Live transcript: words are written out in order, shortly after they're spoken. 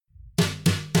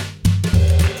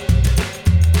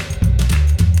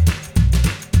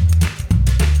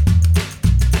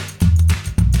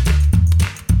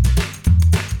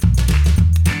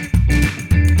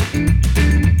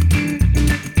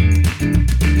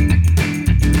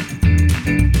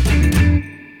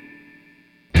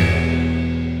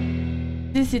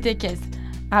Cité Cast,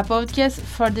 a podcast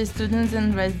for the students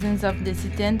and residents of the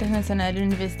Cité Internationale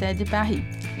Universitaire de Paris.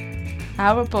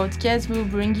 Our podcast will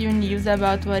bring you news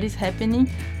about what is happening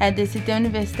at the Cité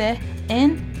Universitaire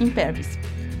and in Paris.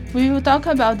 We will talk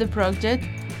about the project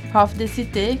of the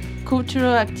Cité,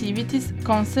 cultural activities,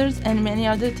 concerts, and many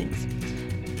other things.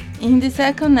 In the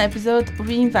second episode,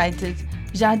 we invited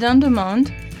Jardin du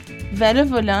Monde, Vélo,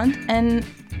 Volant, and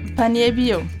Paniers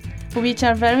Bio, which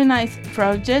are very nice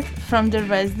projects from the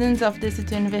residents of the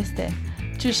Cité Universitaire,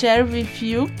 to share with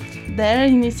you their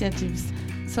initiatives.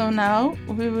 So now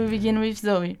we will begin with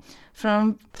Zoe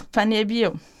from Paniers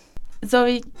Bio.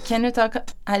 Zoe, can you talk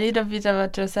a little bit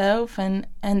about yourself and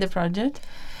the project?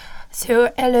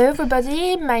 So, hello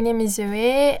everybody, my name is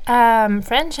Zoe, I'm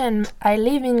French and I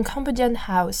live in Cambodian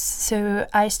house. So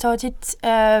I started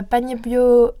Paniers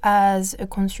Bio as a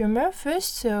consumer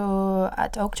first, so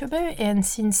at October, and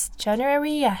since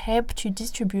January I help to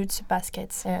distribute the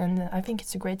baskets, and I think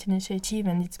it's a great initiative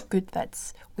and it's good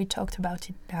that we talked about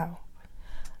it now.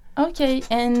 Okay,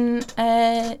 and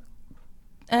can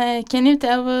you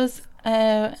tell us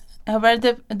where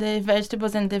the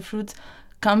vegetables and the fruits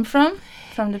come from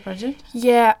the project?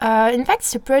 Yeah, in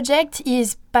fact, the project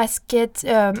is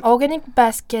organic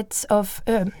basket of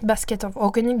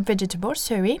organic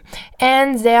vegetables.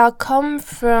 And they are come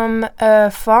from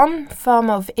a farm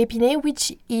of Épinay,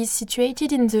 which is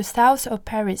situated in the south of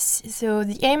Paris. So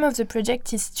the aim of the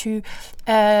project is to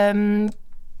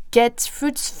get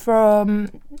fruits from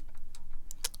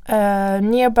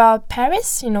nearby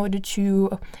Paris in order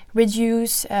to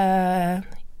reduce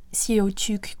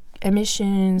CO2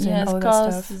 emissions and all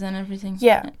that stuff. And everything.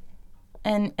 Yeah.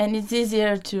 And it's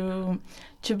easier to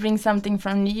bring something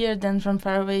from near than from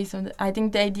far away. So I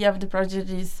think the idea of the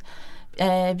project is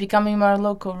becoming more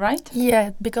local, right? Yeah,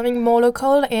 becoming more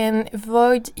local and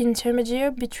avoid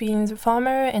intermediary between the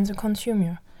farmer and the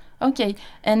consumer. Okay,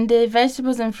 and the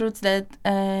vegetables and fruits that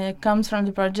comes from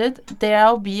the project, they are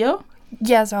all bio?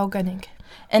 Yes, organic.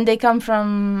 And they come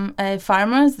from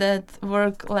farmers that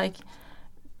work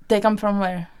they come from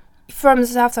where? From the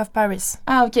south of Paris.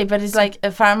 Ah, okay, but it's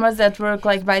farmers that work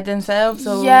by themselves?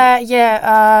 Or?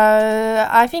 Yeah.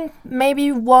 I think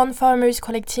maybe one farmer is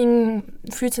collecting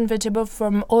fruits and vegetables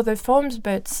from other farms,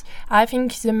 but I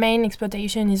think the main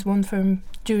exploitation is one farm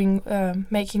doing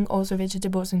making all the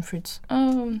vegetables and fruits.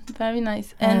 Oh, very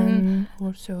nice. And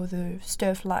also the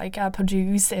stuff like apple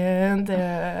juice and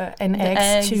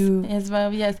eggs too. As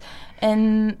well, yes.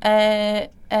 And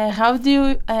how do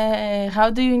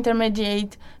you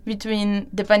intermediate between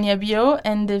the Paniers Bio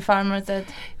and the farmers that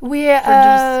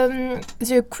produce?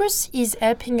 The course is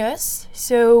helping us.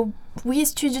 So we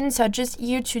students are just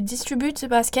here to distribute the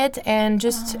basket and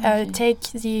just take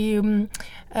the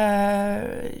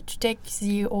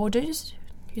orders.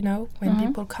 You know, when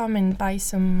people come and buy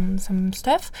some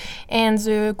stuff, and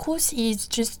the course is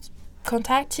just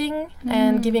contacting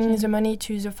and giving the money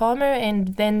to the farmer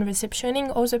and then receptioning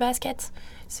all the baskets.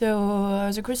 So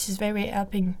the cruise is very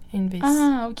helping in this.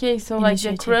 Okay. So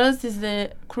initiative.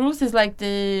 The cruise is like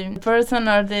the person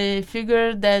or the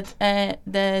figure that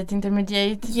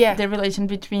intermediates the relation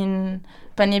between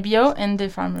Paniers Bio and the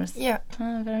farmers. Yeah.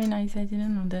 Very nice. I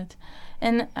didn't know that.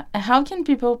 And how can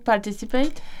people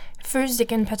participate? First, they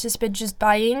can participate just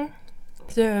buying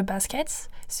the baskets.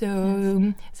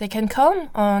 So they can come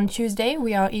on Tuesday.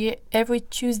 We are here every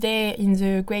Tuesday in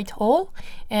the Great Hall,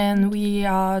 and we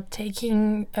are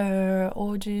taking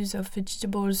orders of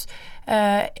vegetables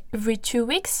every 2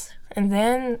 weeks, and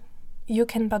then you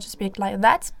can participate like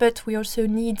that. But we also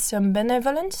need some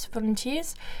benevolent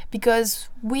volunteers because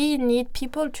we need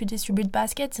people to distribute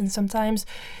baskets, and sometimes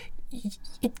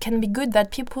it can be good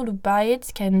that people who buy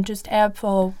it can just help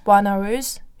for 1 hour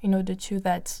in order to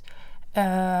that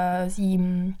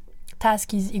the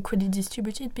task is equally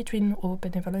distributed between all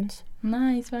benevolence.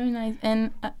 Nice, very nice.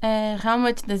 And how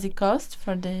much does it cost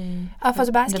for the basket?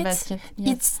 The basket?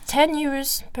 Yes. It's 10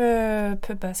 euros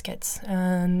per basket,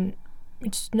 and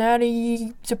it's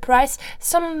nearly the price.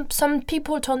 Some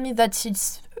people told me that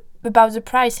it's about the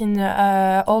price in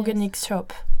the organic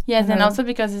shop. Yes, and also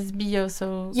because it's bio,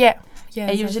 so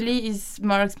usually it's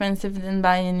more expensive than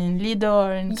buying in Lidl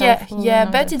or in Carrefour.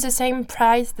 But it's the same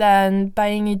price than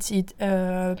buying it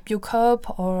at Biocop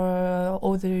or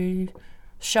other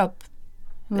shop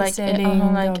selling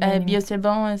Bio C'est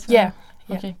Bon as well. Yeah.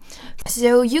 Okay.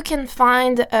 So you can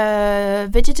find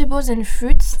vegetables and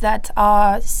fruits that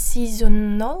are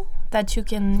seasonal, that you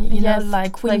can,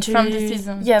 like winter. Like from the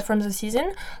season. Yeah, from the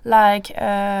season. Like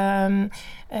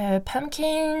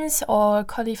pumpkins or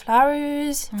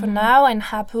cauliflowers for now, and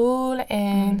apple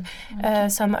and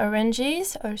some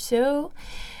oranges also.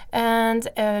 And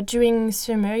during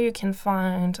summer, you can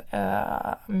find,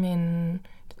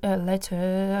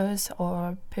 letters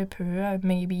or paper.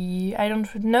 Maybe I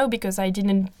don't know because I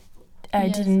didn't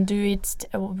do it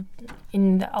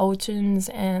in the autumns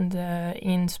and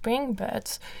in spring,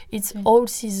 but it's all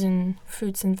season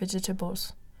fruits and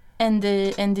vegetables. And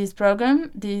this program,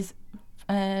 this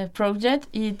project,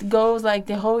 it goes like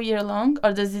the whole year long,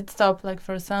 or does it stop like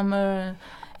for summer,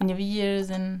 New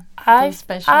Year's, and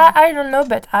special? I don't know,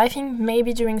 but I think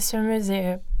maybe during summer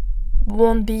there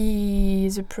won't be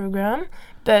the program,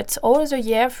 but all the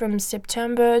year from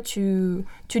September to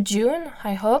June,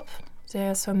 I hope there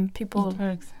are some people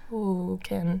who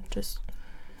can just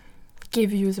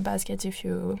give you the basket if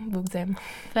you book them.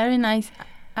 Very nice.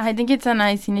 I think it's a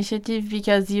nice initiative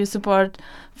because you support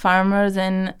farmers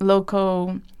and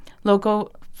local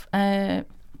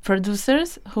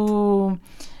producers who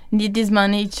need this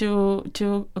money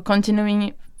to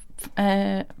continuing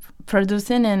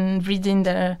producing and breeding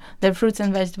their fruits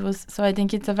and vegetables. So I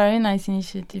think it's a very nice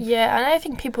initiative. Yeah, and I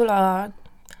think people are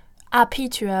happy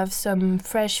to have some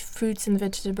fresh fruits and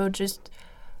vegetables just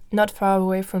not far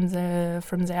away from their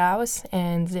house,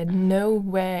 and they know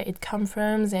where it comes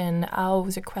from and how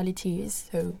the quality is.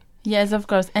 So yes, of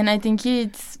course. And I think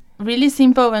it's really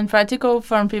simple and practical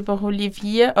for people who live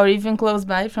here or even close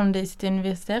by from the Cité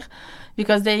Universitaire,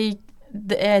 because they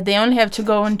only have to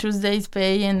go on Tuesdays,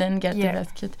 pay, and then get the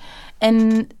basket.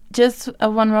 And just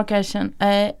one more question.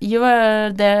 You are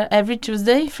there every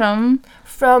Tuesday from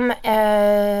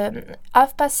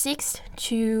 6:30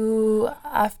 to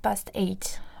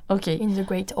 8:30. Okay. In the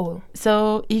Great Hall.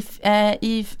 So if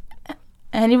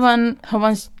anyone who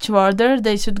wants to order,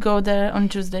 they should go there on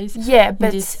Tuesdays. Yeah,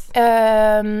 but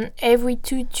every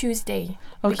 2 Tuesdays.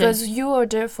 Okay. Because you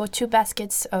order for 2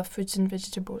 baskets of fruits and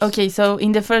vegetables. Okay, so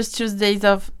in the first Tuesdays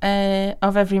of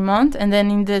every month, and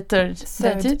then in the third.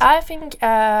 That's it? I think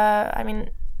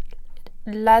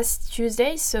last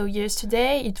Tuesday, so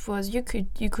yesterday, it was you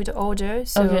could order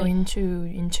in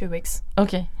 2 weeks.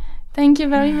 Okay. Thank you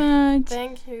very much.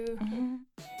 Thank you.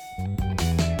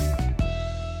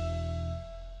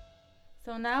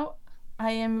 So now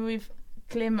I am with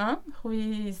Clément, who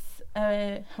is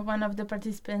one of the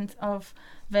participants of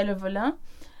Vélo Volant.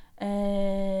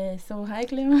 So hi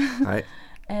Clément. Hi.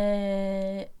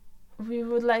 We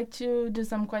would like to do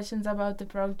some questions about the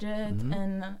project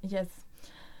and yes.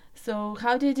 So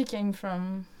how did it came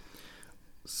from?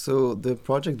 So the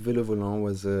project Vélo Volant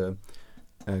was a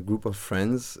group of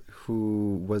friends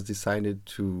who was decided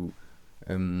to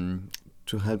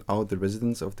help out the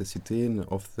residents of the city and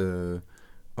of the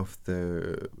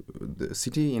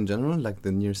city in general, like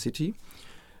the near city,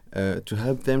 to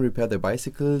help them repair their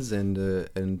bicycles and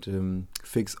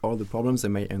fix all the problems they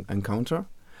may encounter.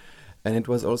 And it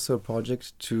was also a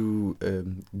project to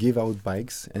give out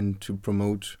bikes and to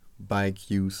promote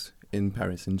bike use in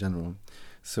Paris in general.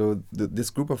 So this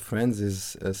group of friends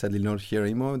is sadly not here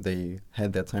anymore. They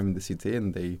had their time in the cité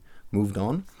and they moved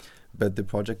on, but the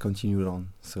project continued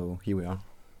on. So here we are.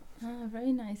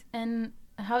 Very nice. And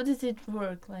how does it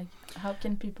work? Like, how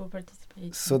can people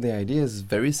participate? So the idea is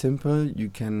very simple. You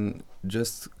can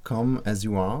just come as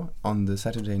you are on the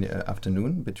Saturday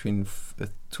afternoon between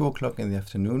 2 o'clock in the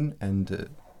afternoon and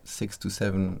 6 to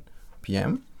 7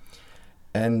 p.m.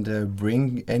 and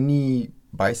bring any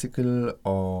bicycle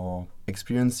or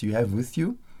experience you have with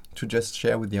you to just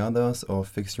share with the others, or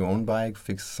fix your own bike,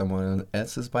 fix someone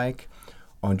else's bike,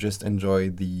 or just enjoy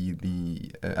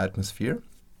the atmosphere.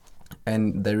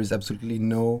 And there is absolutely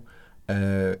no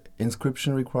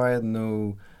inscription required,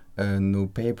 no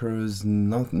papers,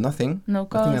 nothing. No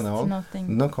cost, nothing at all.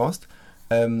 Nothing. No cost.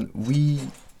 We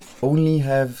only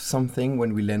have something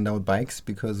when we lend out bikes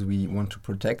because we want to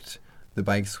protect the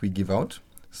bikes we give out.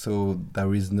 So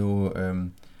there is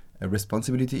no a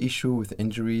responsibility issue with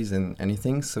injuries and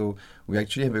anything. So we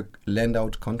actually have a lend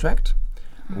out contract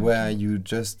where you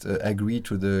just agree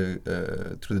to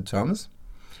the terms,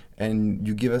 and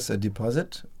you give us a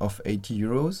deposit of 80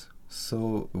 euros.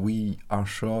 So we are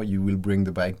sure you will bring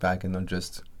the bike back and not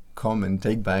just come and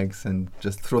take bikes and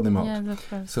just throw them out. Yeah, of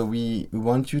course. So we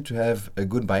want you to have a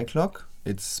good bike lock.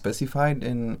 It's specified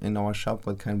in our shop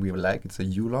what kind we like. It's a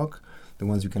U-lock, the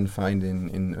ones you can find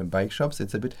in bike shops.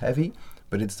 It's a bit heavy,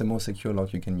 but it's the most secure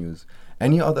lock you can use.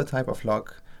 Any other type of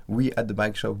lock, we at the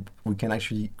bike shop, we can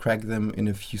actually crack them in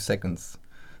a few seconds.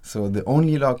 So the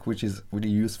only lock which is really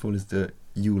useful is the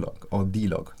U-lock or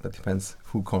D-lock. That depends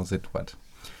who calls it what.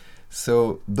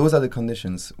 So those are the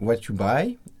conditions. What you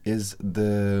buy is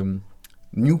the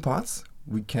new parts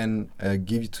we can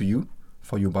give to you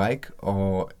for your bike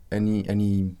or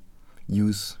any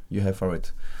use you have for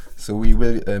it. So we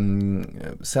will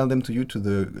sell them to you to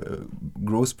the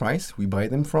gross price we buy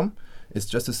them from. It's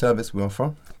just a service we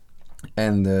offer.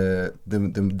 And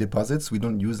the deposits, we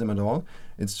don't use them at all.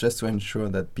 It's just to ensure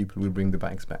that people will bring the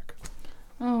bikes back.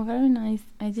 Oh, very nice.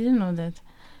 I didn't know that.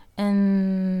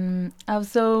 And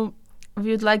also, we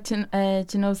would like to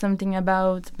know something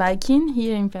about biking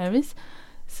here in Paris.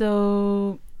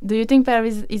 So, do you think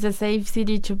Paris is a safe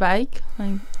city to bike?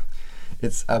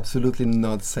 It's absolutely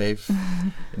not safe.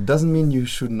 It doesn't mean you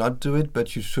should not do it,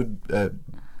 but you should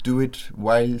do it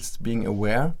whilst being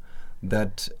aware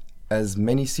that as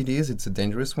many cities, it's a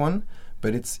dangerous one,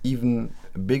 but it's even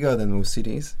bigger than those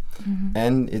cities. Mm-hmm.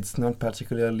 And it's not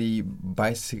particularly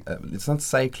it's not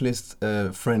cyclist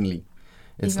friendly.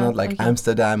 It's not like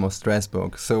Amsterdam or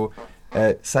Strasbourg. So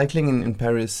cycling in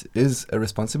Paris is a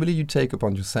responsibility you take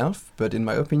upon yourself. But in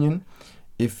my opinion,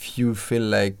 if you feel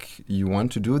like you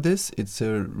want to do this, it's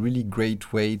a really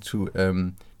great way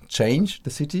to change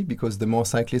the city, because the more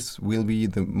cyclists will be,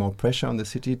 the more pressure on the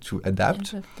city to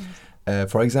adapt.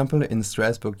 For example, in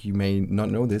Strasbourg, you may not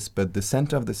know this, but the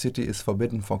center of the city is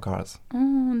forbidden for cars.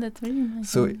 Oh, that's really nice.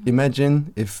 So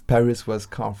imagine if Paris was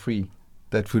car-free.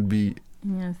 That would be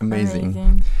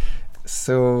amazing.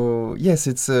 So yes,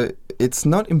 it's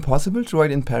not impossible to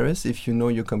ride in Paris if you know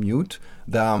your commute.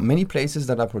 There are many places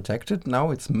that are protected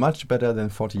now. It's much better than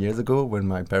 40 years ago when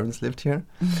my parents lived here.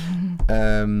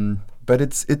 But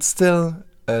it's still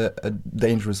a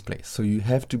dangerous place. So you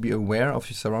have to be aware of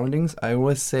your surroundings. I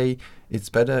always say it's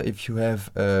better if you have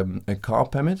a car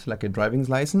permit, like a driving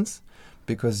license,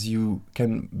 because you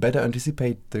can better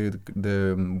anticipate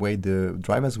the way the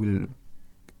drivers will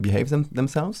behave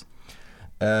themselves.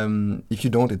 If you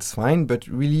don't, it's fine, but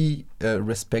really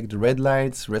respect the red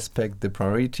lights, respect the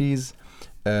priorities,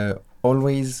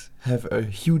 always have a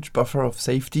huge buffer of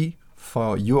safety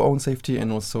for your own safety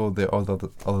and also the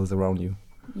others around you.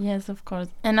 Yes, of course.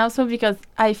 And also because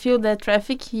I feel that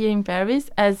traffic here in Paris,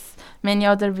 as many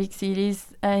other big cities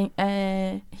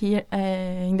here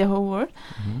in the whole world,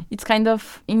 it's kind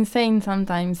of insane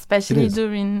sometimes, especially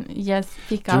during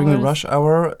peak hours. During rush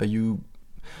hour,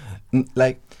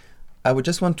 I would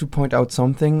just want to point out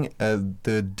something.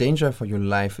 The danger for your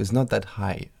life is not that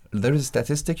high. There is a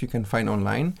statistic you can find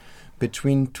online.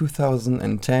 Between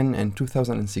 2010 and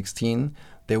 2016,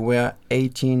 there were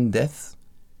 18 deaths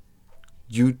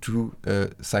due to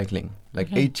cycling.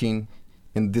 18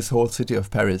 in this whole city of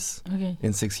Paris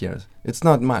in 6 years. It's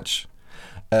not much.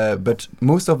 But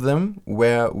most of them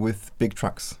were with big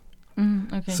trucks.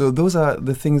 So those are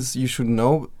the things you should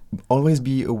know. Always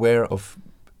be aware of.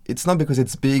 It's not because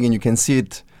it's big and you can see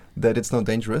it that it's not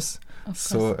dangerous.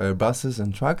 So buses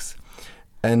and trucks.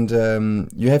 And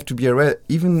you have to be aware,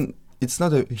 even it's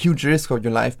not a huge risk of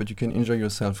your life, but you can injure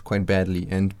yourself quite badly.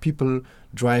 And people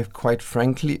drive quite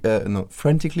frantically,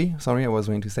 sorry, I was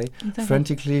going to say,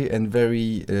 frantically and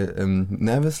very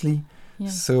nervously. Yeah.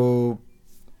 So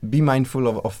be mindful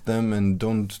of them and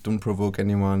don't provoke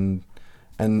anyone.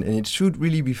 And it should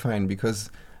really be fine,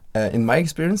 because in my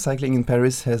experience, cycling in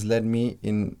Paris has led me,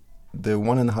 in the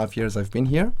 1.5 years I've been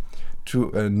here,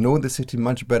 to know the city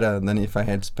much better than if I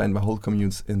had spent my whole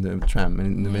commutes in the tram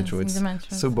and in the metro. It's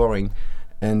so boring.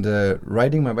 And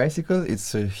riding my bicycle,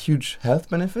 it's a huge health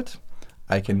benefit.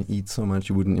 I can eat so much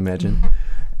you wouldn't imagine.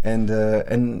 And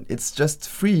it's just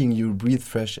freeing. You breathe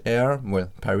fresh air,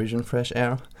 Parisian fresh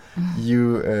air.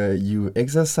 You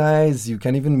exercise, you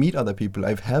can even meet other people.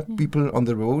 I've helped people on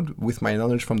the road with my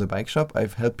knowledge from the bike shop.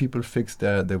 I've helped people fix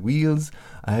their wheels.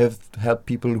 I have helped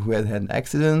people who had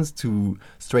accidents to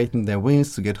straighten their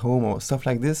wheels to get home or stuff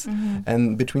like this.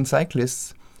 And between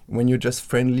cyclists, when you're just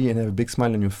friendly and have a big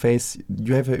smile on your face,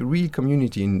 you have a real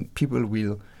community and people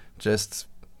will just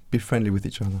be friendly with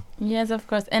each other. Yes, of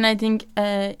course. And I think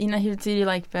in a huge city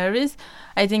like Paris,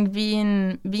 I think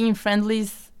being friendly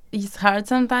is hard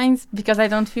sometimes, because I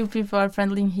don't feel people are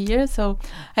friendly here. So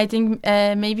I think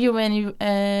maybe when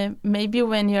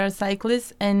you're a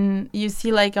cyclist and you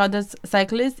see like other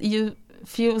cyclists, you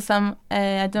feel some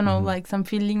like some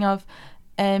feeling of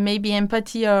maybe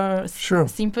empathy or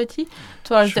sympathy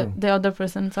towards the other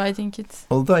person. So I think it's...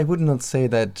 Although I would not say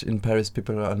that in Paris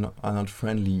people are not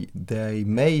friendly. They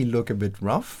may look a bit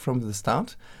rough from the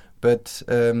start, but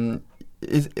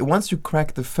once you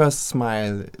crack the first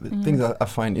smile, things are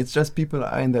fine. It's just people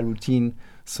are in their routine,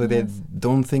 so they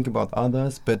don't think about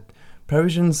others. But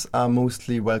Parisians are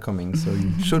mostly welcoming, so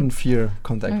you shouldn't fear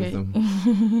contact with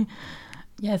them.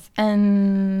 Yes,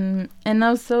 and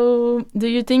also, do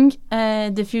you think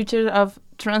the future of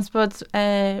transport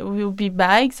will be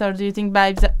bikes, or do you think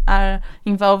bikes are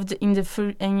involved in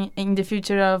the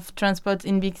future of transport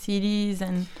in big cities?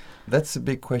 And that's a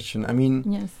big question. I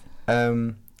mean,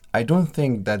 I don't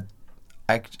think that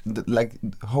like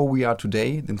how we are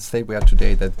today, the state we are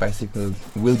today, that bicycle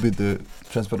will be the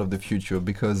transport of the future,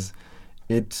 because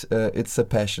it's a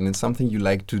passion. It's something you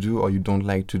like to do or you don't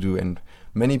like to do, and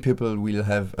many people will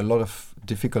have a lot of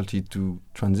difficulty to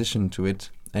transition to it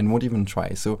and won't even try.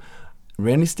 So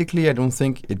realistically, I don't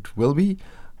think it will be.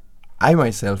 I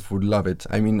myself would love it.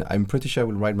 I mean, I'm pretty sure I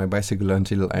will ride my bicycle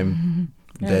until I'm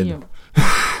dead.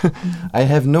 I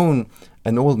have known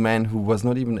an old man who was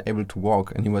not even able to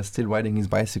walk, and he was still riding his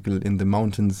bicycle in the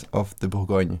mountains of the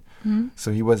Bourgogne.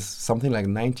 So he was something like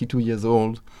 92 years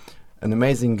old, an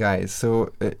amazing guy.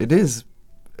 So it is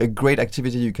a great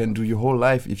activity you can do your whole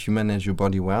life if you manage your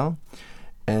body well.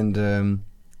 And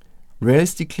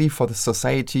realistically, for the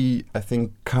society, I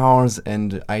think cars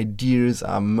and ideas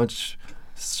are much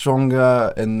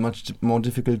stronger and much more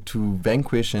difficult to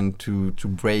vanquish and to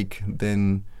break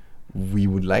than we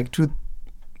would like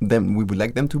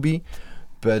them to be.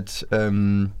 But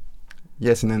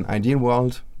yes, in an ideal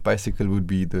world, bicycle would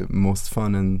be the most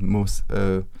fun and most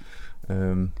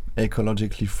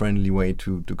ecologically friendly way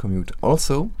to commute.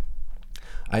 Also,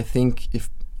 I think if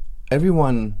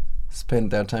everyone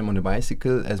spend their time on a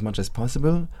bicycle as much as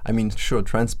possible, I mean, sure,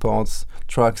 transports,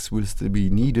 trucks will still be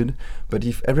needed, but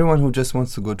if everyone who just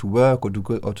wants to go to work or to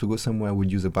go somewhere would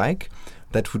use a bike,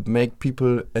 that would make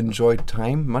people enjoy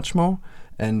time much more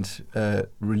and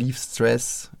relieve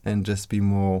stress and just be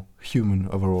more human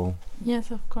overall.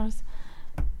 Yes, of course.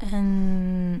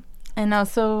 And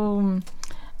also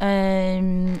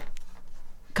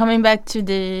coming back to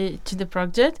the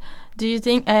project, do you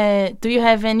think do you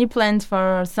have any plans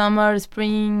for summer,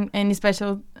 spring, any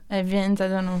special events? I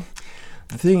don't know.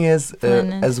 The thing is,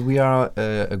 as we are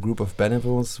a group of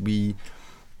benevoles,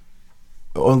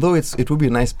 although it would be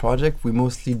a nice project, we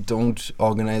mostly don't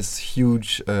organize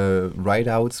huge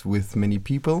ride-outs with many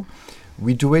people.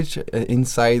 We do it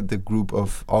inside the group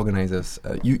of organizers.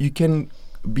 You can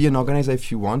be an organizer if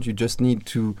you want. You just need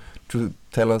to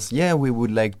tell us, yeah, we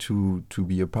would like to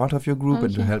be a part of your group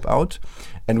and to help out,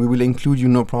 and we will include you,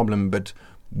 no problem. But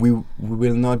we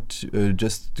will not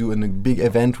just do a big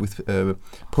event with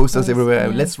posters everywhere.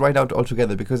 Yeah. Let's ride out all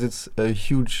together, because it's a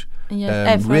huge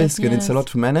effort, risk and it's a lot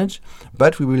to manage.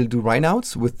 But we will do ride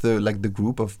outs with the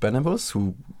group of benevoles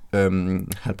who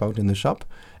help out in the shop.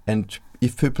 And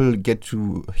if people get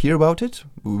to hear about it,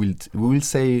 we will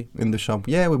say in the shop,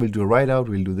 yeah, we will do a ride out,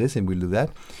 we'll do this and we'll do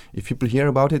that. If people hear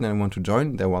about it and want to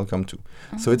join, they're welcome to.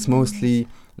 So it's mostly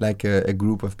like a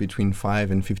group of between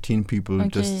 5 and 15 people,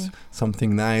 just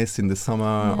something nice in the summer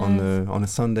on a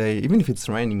Sunday, even if it's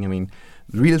raining. I mean,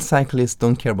 real cyclists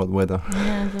don't care about weather.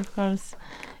 Yes, of course.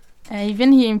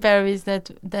 Even here in Paris,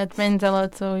 that rains a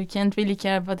lot, so you can't really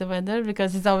care about the weather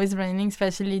because it's always raining,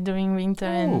 especially during winter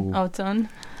and autumn.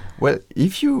 Well,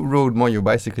 if you rode more your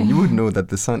bicycle, you would know that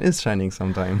the sun is shining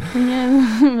sometime.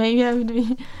 Yeah, maybe I would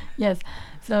be. Yes.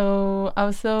 So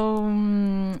also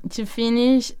to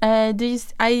finish, I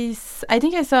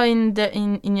think I saw in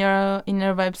your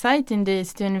website, in the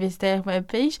Cité Universitaire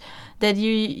webpage, that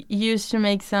you used to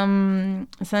make some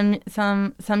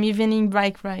evening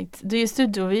bike rides. Do you still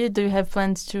do it? Do you have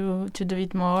plans to do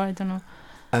it more? I don't know.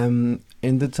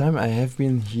 In the time I have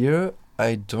been here,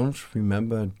 I don't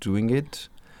remember doing it.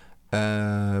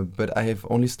 But I have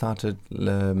only started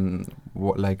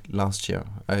last year.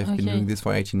 I've been doing this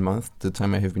for 18 months, the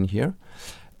time I have been here.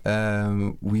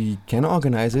 We can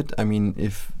organize it. I mean,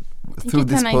 if through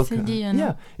this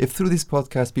podcast, if through this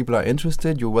podcast people are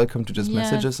interested, you're welcome to just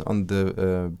message us on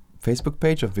the Facebook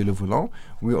page of Vélo Volant.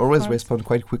 We always respond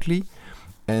quite quickly.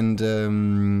 And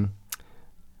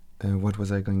what was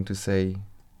I going to say?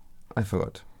 I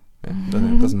forgot. Yeah,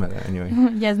 doesn't matter anyway.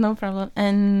 Yes, no problem.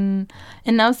 And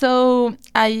also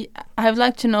I would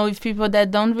like to know if people that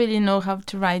don't really know how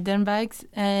to ride their bikes,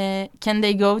 can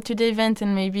they go to the event,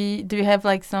 and maybe do you have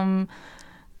like some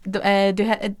do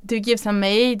you give some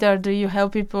aid, or do you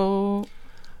help people?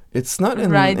 It's not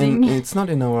riding. It's not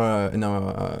in our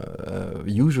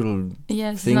usual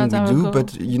thing we do, goal.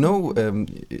 But you know,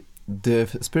 the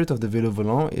spirit of the Vélo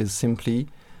Volant is simply,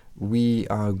 we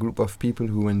are a group of people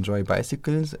who enjoy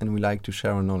bicycles and we like to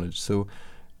share our knowledge. So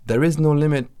there is no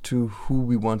limit to who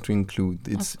we want to include.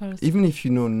 It's even if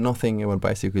you know nothing about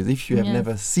bicycles, if you have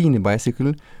never seen a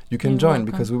bicycle, you can join,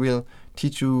 because we will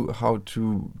teach you how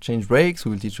to change brakes,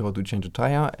 we will teach you how to change a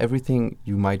tire, everything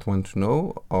you might want to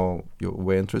know or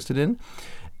you're interested in.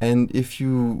 And if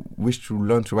you wish to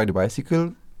learn to ride a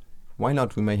bicycle, why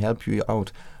not? We may help you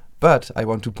out. But I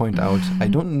want to point out, I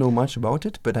don't know much about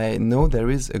it, but I know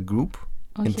there is a group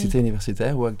in Cité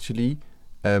Universitaire who actually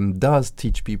does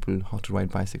teach people how to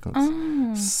ride bicycles.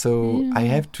 So I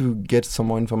have to get some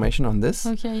more information on this.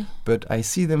 Okay. But I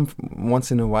see them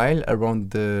once in a while around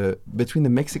between the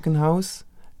Mexican house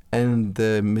and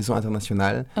the Maison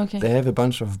Internationale. Okay. They have a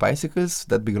bunch of bicycles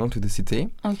that belong to the Cité.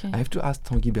 Okay. I have to ask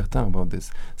Tanguy Bertin about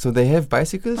this. So they have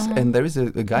bicycles, and there is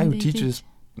a guy who teaches.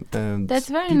 That's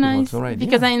very people how nice to ride,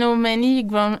 because I know many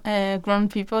grown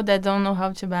people that don't know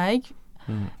how to bike.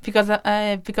 Because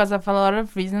of a lot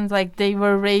of reasons, like they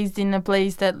were raised in a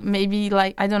place that maybe,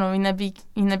 like, I don't know, in a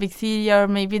big city, or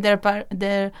maybe their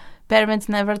parents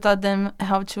never taught them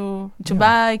how to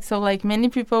bike. So like many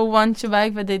people want to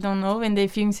bike, but they don't know, and they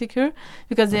feel insecure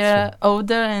because they're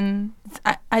older. And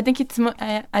I think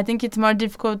it's more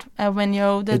difficult when you're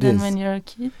older than when you're a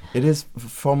kid. It is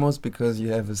foremost because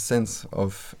you have a sense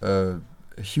of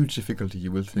huge difficulty.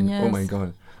 You will think, oh my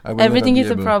God. Everything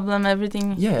is a problem.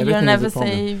 Everything you're never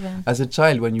safe. As a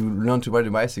child, when you learn to ride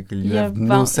a bicycle, you have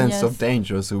no sense of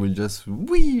danger, so we'll just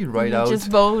ride out,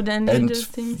 just bold and do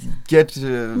things. Get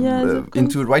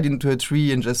into a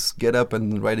tree and just get up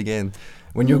and ride again.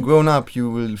 When you're grown up, you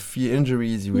will feel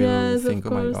injuries. You will think, oh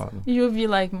my God. You'll be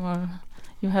like more.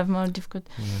 You have more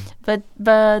difficulty. But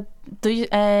do you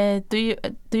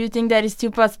think that it's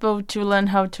still possible to learn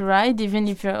how to ride even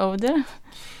if you're older?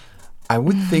 I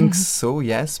would think so,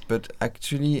 yes, but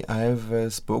actually I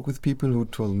have spoke with people who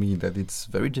told me that it's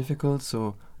very difficult,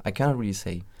 so I can't really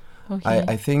say. Okay.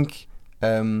 I think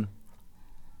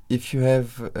if you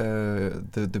have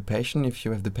the passion, if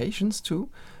you have the patience too,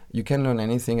 you can learn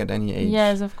anything at any age.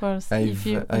 Yes, of course.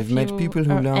 I've met people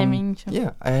who learn.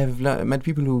 Yeah, I have met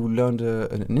people who learned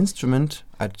an instrument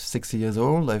at 60 years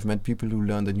old. I've met people who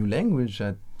learned a new language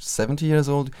at 70 years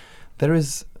old. There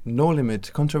is no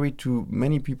limit. Contrary to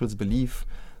many people's belief,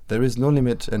 there is no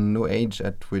limit and no age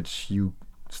at which you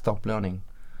stop learning.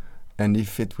 And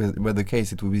if it were the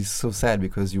case, it would be so sad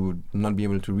because you would not be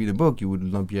able to read a book, you would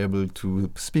not be able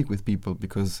to speak with people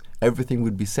because everything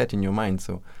would be set in your mind.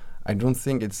 So I don't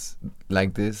think it's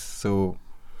like this, so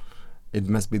it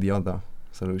must be the other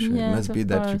solution. Yes, it must be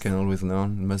that course. You can always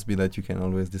learn. It must be that you can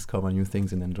always discover new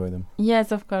things and enjoy them.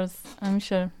 Yes, of course. I'm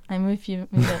sure. I'm with you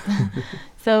with that.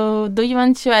 So, do you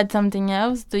want to add something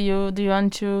else? Do you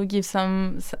want to give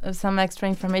some extra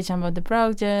information about the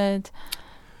project?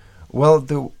 Well,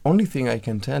 the only thing I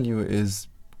can tell you is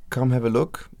come have a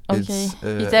look. Okay.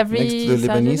 It's every next to the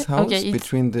Lebanese house, okay,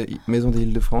 between the Maison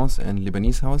d'Île-de-France and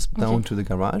Lebanese house, down to the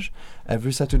garage.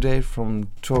 Every Saturday from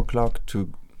 2 o'clock to,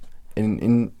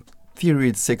 in theory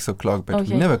it's 6 o'clock, but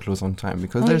we never close on time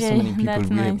because there's so many people.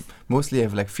 We mostly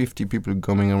have like 50 people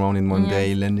coming around in one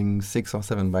day, lending 6 or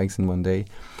 7 bikes in one day.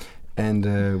 And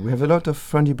we have a lot of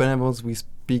friendly benevoles. We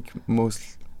speak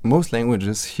most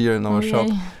languages here in our shop.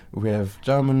 We have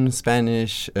German,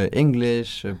 Spanish,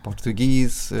 English,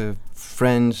 Portuguese,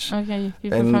 French,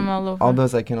 people and from all over.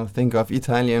 Others I cannot think of.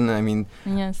 Italian. I mean,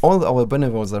 all our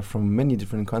benevoles are from many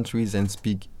different countries and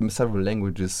speak several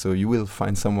languages. So you will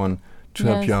find someone to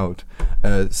help you out.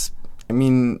 I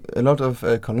mean, a lot of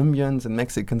Colombians and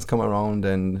Mexicans come around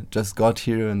and just got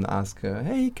here and ask,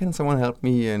 hey, can someone help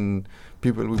me? And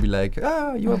people will be like, you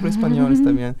hablo español,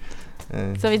 está bien.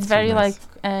 So it's very nice.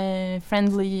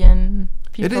 Friendly and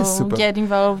people get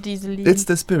involved easily. It's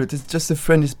the spirit. It's just a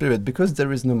friendly spirit because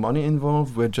there is no money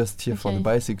involved. We're just here for the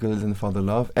bicycles and for the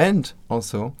love. And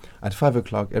also at 5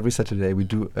 o'clock every Saturday we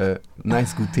do a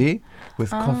nice goûter with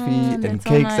coffee and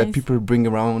cakes that people bring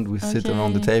around. We sit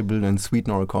around the table and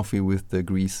sweeten our coffee with the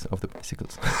grease of the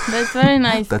bicycles. That's very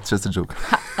nice. That's just a joke.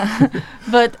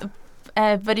 But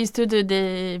you still do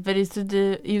the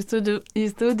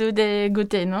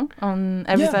goûter, no? On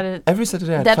every Saturday. Every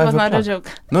Saturday at 5 o'clock. That was not a joke.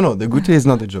 No, the goûter is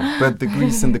not a joke, but the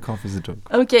grease and the coffee is a joke.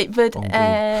 Okay,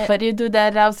 but you do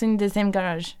that also in the same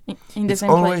garage, in the same place. It's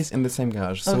always in the same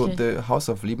garage. So the House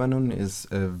of Lebanon is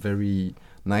very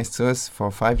nice to us.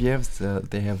 For 5 years,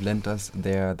 they have lent us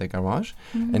their garage,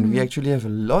 and we actually have a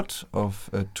lot of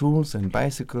tools and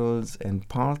bicycles and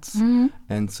parts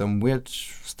and some weird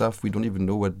stuff we don't even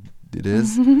know what it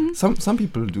is. Some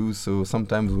people do, so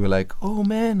sometimes we're like, oh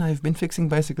man, I've been fixing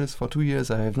bicycles for 2 years,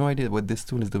 I have no idea what this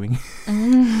tool is doing.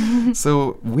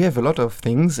 So we have a lot of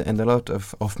things and a lot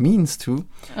of means too,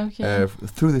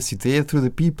 through the Cité, through the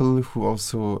people who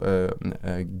also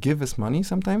give us money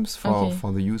sometimes for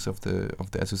the use of the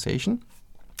association,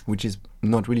 which is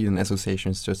not really an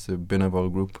association, it's just a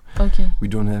benevol group. We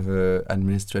don't have an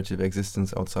administrative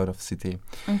existence outside of Cité.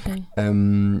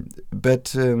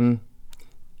 But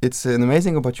it's an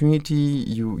amazing opportunity.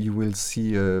 You will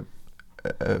see a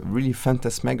really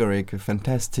phantasmagoric, a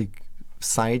fantastic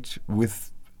site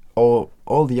with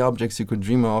all the objects you could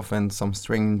dream of and some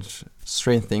strange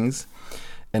things.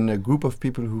 and a group of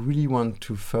people who really want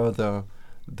to further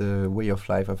the way of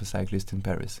life of a cyclist in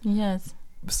Paris. Yes.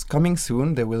 Coming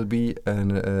soon, there will be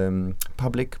a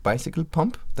public bicycle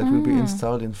pump that will be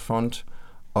installed in front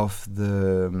of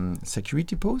the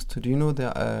security post. Do you know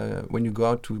when you go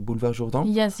out to Boulevard Jourdan?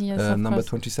 Yes, of number course.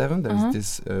 27, there is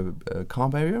this car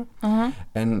barrier.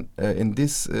 And in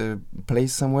this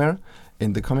place somewhere,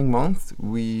 in the coming month,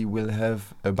 we will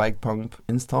have a bike pump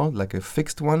installed, like a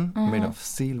fixed one, made of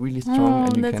steel, really strong,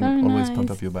 and you can always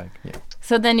pump up your bike. Yeah.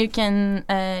 So then you can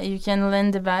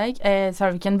lend the bike.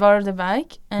 You can borrow the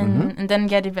bike and then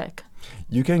get it back.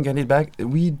 You can get it back.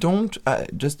 We don't,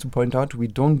 just to point out, we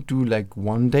don't do like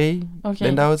 1 day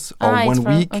lend outs or 1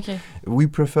 week. Okay. We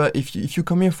prefer, if you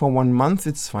come here for 1 month,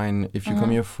 it's fine. If you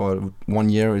come here for 1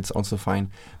 year, it's also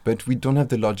fine. But we don't have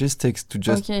the logistics to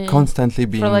just constantly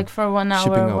be for 1 hour,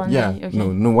 shipping out. 1 day. Okay.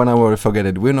 No, 1 hour, forget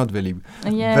it. We're not Vélo.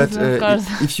 Yes, but of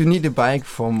course. if you need a bike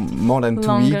for more than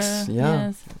 2 weeks,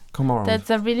 come on. That's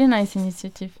a really nice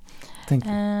initiative. Thank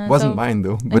you. Wasn't mine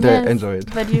though, but I enjoy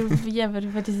it. But you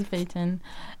participate in,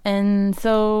 and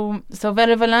so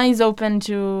Volant is open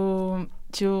to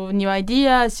new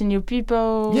ideas, to new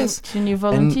people, to new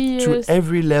volunteers, and to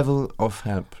every level of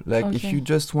help. Like if you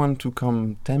just want to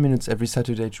come 10 minutes every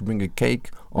Saturday to bring a cake,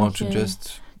 or to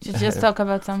just talk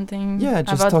about something. Yeah,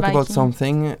 just talk about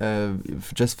something.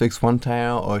 Just fix one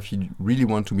tire, or if you really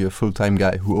want to be a full-time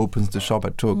guy who opens the shop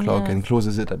at 2 o'clock and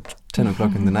closes it at 10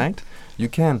 o'clock in the night, you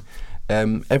can.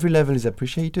 Every level is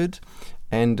appreciated,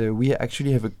 and we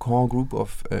actually have a core group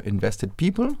of invested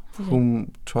people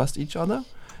whom trust each other,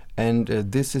 and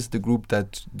this is the group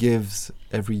that gives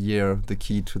every year the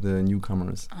key to the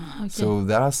newcomers. So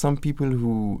there are some people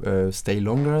who stay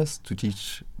longer to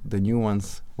teach the new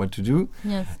ones what to do,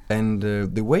 and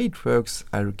the way it works,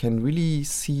 I can really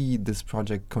see this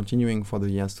project continuing for the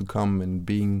years to come and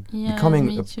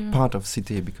becoming a part of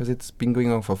Cité, because it's been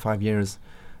going on for 5 years.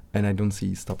 And I don't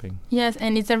see stopping. Yes,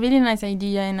 and it's a really nice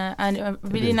idea and a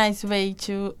really nice way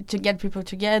to get people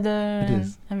together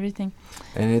everything.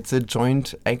 And it's a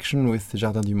joint action with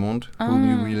Jardin du Monde, who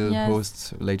we will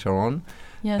host later on.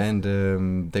 Yes. And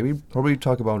they will probably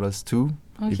talk about us too,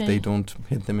 if they don't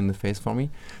hit them in the face for me.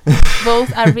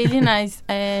 Both are really nice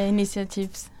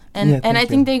initiatives. And I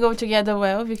think they go together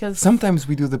well, because sometimes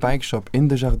we do the bike shop in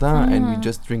the Jardin and we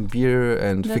just drink beer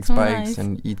and fix bikes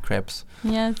and eat crepes.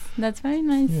 Yes, that's very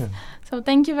nice. Yeah. So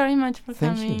thank you very much for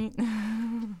coming.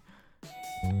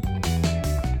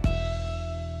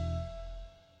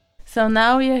 So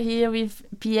now we are here with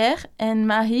Pierre and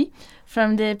Marie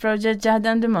from the project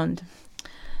Jardin du Monde.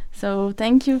 So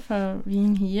thank you for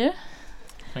being here.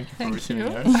 Thank you for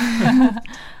receiving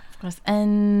us.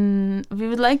 And we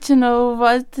would like to know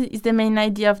what is the main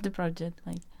idea of the project,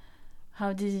 like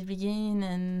how did it begin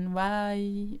and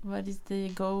why, what is the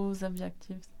goals,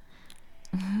 objectives?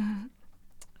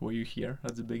 Were you here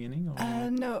at the beginning?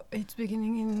 Or no, it's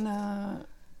beginning in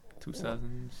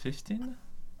 2015?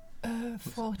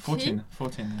 14.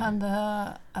 And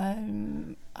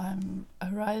I'm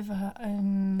arrived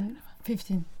in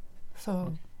 15.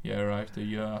 So you arrived a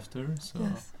year after. So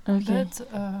yes. But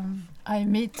I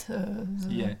meet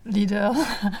the leader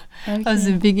at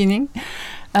the beginning.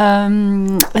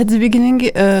 At the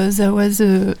beginning, there was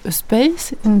a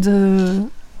space in the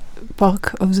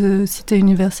park of the Cité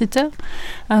Universitaire,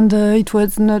 and it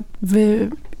was not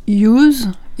very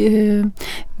used.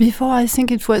 Before, I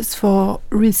think it was for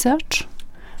research,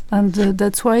 and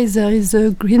that's why there is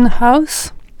a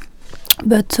greenhouse.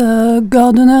 But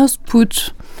gardeners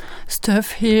put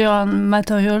stuff here and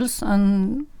materials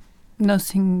and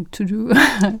nothing to do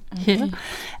here.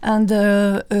 And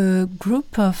a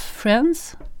group of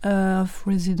friends, of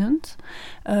residents,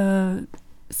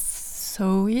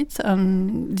 saw it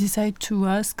and decided to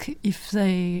ask if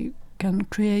they can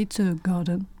create a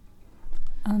garden.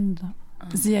 And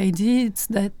the idea is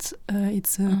that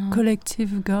it's a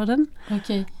collective garden,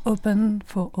 open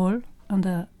for all. And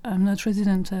I'm not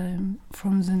resident, I'm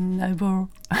from the neighbor.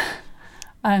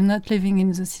 I'm not living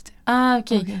in the city.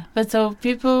 Okay. But so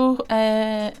people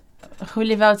who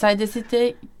live outside the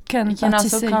city can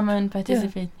also come and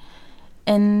participate.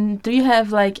 Yeah. And do you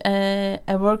have like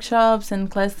workshops and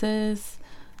classes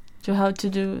to how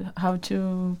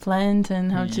to plant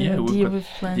and how to deal with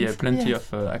plants? Yeah, plenty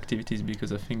of activities,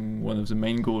 because I think one of the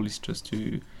main goals is just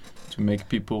to make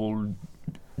people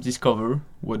discover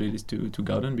what it is to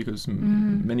garden, because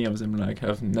many of them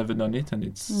have never done it, and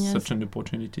it's such an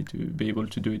opportunity to be able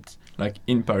to do it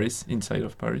in Paris, inside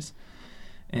of Paris.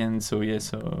 And so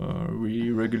we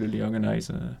regularly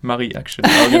organize. Marie actually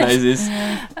organizes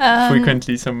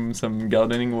frequently some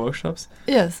gardening workshops.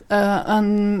 Yes,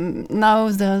 and now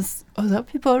there's other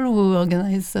people who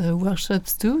organize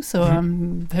workshops too. So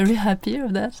I'm very happy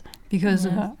of that because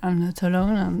I'm not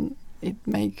alone, and it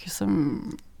makes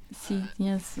some.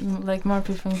 Like more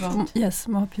people involved. Yes,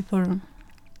 more people.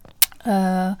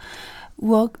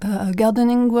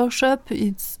 Gardening workshop.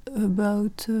 It's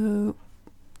about.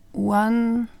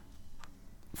 One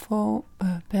for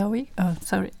per week. Oh,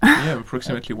 sorry. Yeah,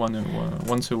 approximately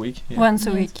once a week. Yeah. Once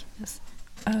a week. Yes.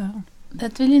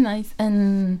 That's really nice.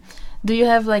 And do you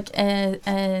have like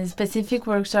a specific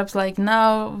workshops? Like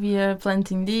now we are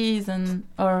planting these,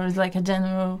 or is like a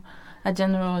general I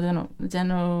don't know,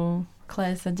 general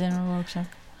class, a general workshop?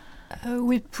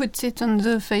 We put it on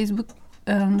the Facebook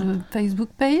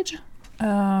page.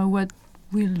 What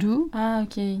we'll do.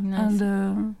 Okay, nice.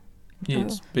 And.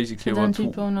 It's basically so about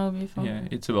people know before. Yeah,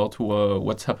 it's about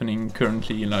what's happening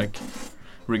currently, like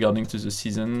regarding to the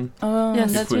season. Oh,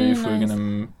 yes, that's if really we're nice.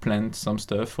 gonna plant some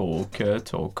stuff or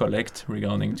cut or collect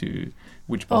regarding to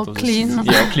which part or of clean. the season.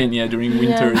 Yeah, clean. Yeah, during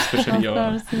winter especially. Of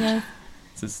course, yes.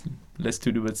 There's less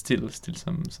to do, but still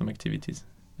some activities.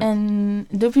 And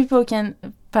do people can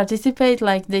participate?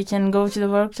 Like they can go to the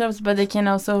workshops, but they can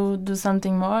also do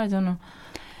something more. I don't know.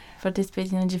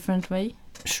 Participate in a different way.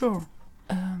 Sure.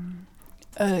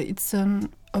 It's an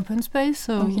open space,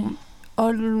 so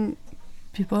all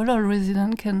people, all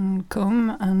residents can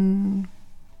come and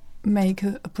make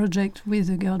a project with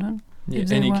the garden. Yeah,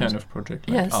 any kind of project,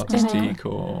 like yes, artistic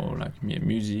or like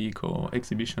music or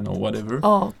exhibition or whatever.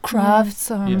 Or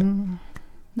crafts.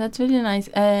 That's really nice.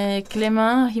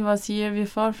 Clément, he was here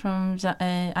before from.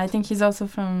 I think he's also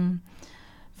from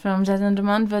Jardin de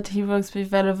Monde, but he works with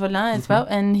Vélo Volant as well,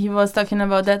 and he was talking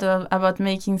about that, about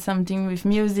making something with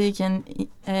music and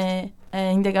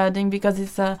in the garden, because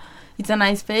it's a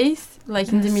nice space,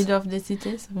 like in the middle of the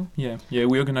city. So yeah,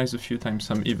 we organized a few times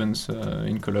some events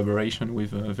in collaboration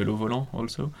with Vélo Volant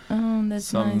also. Oh,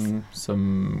 that's nice.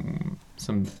 Some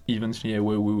events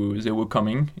where they were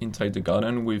coming inside the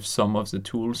garden with some of the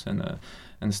tools and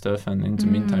stuff, and in the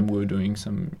meantime we were doing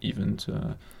some event.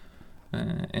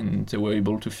 And they were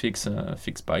able to fix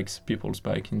people's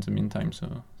bike in the meantime.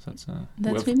 So that's we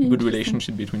have really good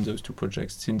relationship between those two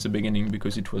projects since the beginning,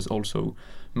 because it was also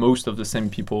most of the same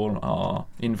people are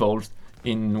involved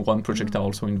in one project are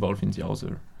also involved in the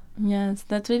other. Yes,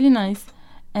 that's really nice.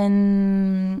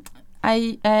 And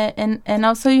and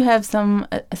also you have some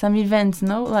events,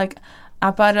 no? Like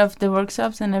a part of the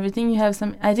workshops and everything, you have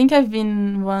some. I think I've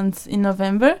been once in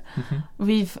November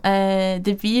with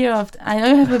the beer. I know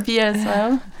you have a beer as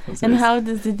well. And how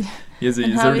does it? Yes,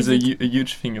 there is a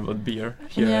huge thing about beer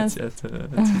here at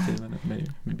Cité.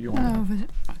 Maybe one.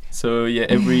 So yeah,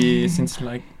 since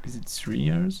like is it 3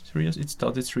 years? 3 years. It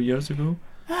started 3 years ago.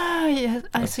 Yes,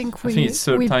 I think it's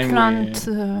third we time plant.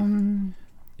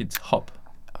 It's hop.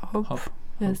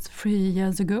 Yes, 3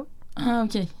 years ago.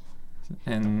 Okay.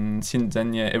 And since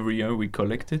then, every year we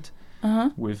collect it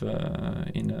with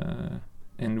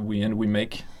and we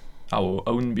make our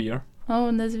own beer. Oh,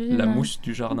 that's really La nice. Mousse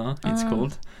du Jardin, it's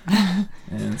called.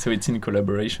 And so it's in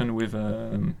collaboration with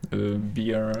a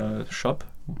beer shop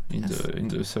in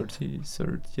the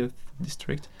 30th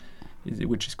district,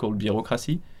 which is called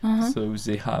Bureaucracy. So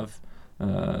they have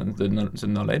the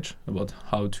knowledge about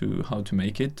how to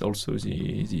make it, also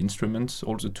the instruments,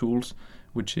 all the tools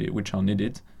which are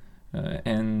needed.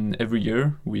 And every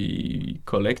year we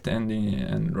collect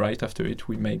and right after it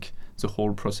we make the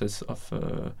whole process of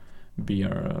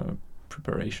beer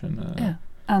preparation.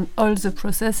 And all the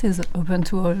process is open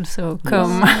to all, so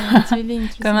come, it's really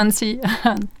interesting. come and see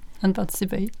and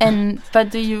participate.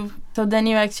 So then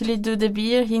you actually do the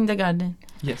beer in the garden?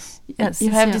 Yes. You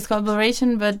have this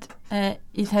collaboration, but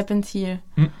it happens here.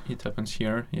 It happens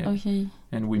here, yeah. Okay.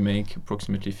 And we make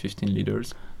approximately 15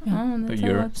 liters a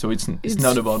year. So it's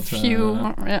not about few.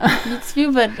 It's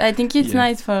few, but I think it's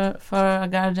nice for a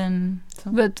garden.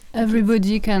 So. But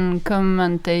everybody can come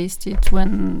and taste it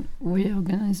when we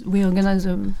organize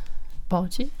a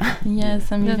party.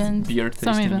 Some events. Beer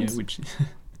tasting, which.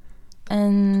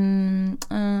 And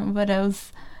what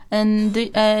else? And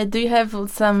do you have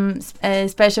some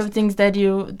special things that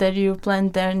you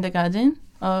plant there in the garden,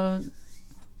 or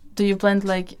do you plant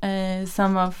like a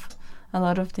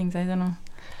lot of things? I don't know.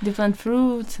 Do you plant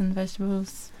fruits and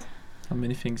vegetables? How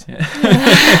many things?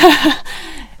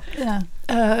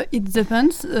 It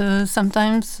depends.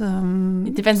 Sometimes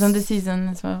it depends on the season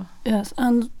as well. Yes,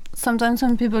 and sometimes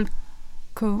some people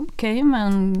came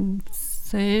and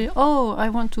say, "Oh, I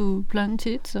want to plant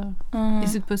it.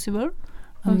 Is it possible?"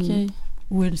 Okay.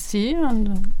 we'll see.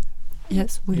 And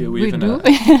yes, we even do.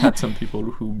 had some people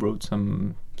who brought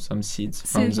some seeds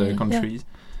from the countries.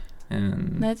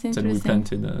 And That's then we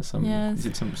planted some. Yes. Is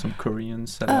it some Korean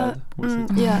salad?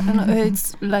 Yeah, and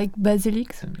it's like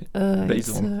basilic.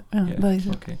 Basil.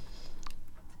 Basil. Okay.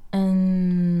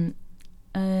 And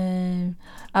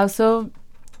also,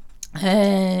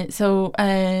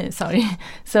 sorry.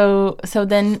 So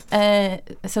then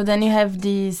you have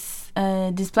this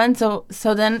plant.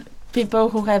 So then people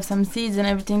who have some seeds and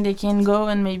everything, they can go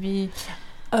and maybe.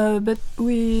 But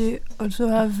we also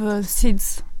have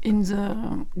seeds in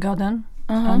the garden.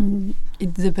 And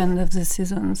it depends of the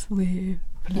seasons. We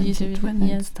plant it when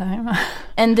it's time.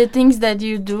 And the things that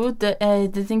you do,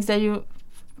 the things that you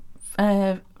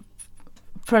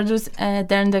produce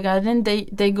there in the garden,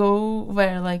 they go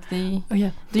where? Like they. Oh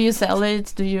yeah. Do you sell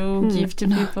it? Do you give to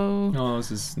people? No,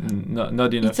 this is not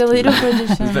enough. It's a little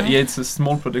production. It's a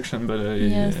small production, but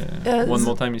one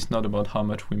more time, it's not about how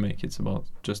much we make. It's about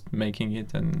just making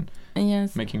it and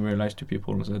making realize to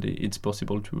people that it's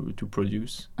possible to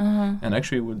produce. And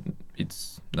actually,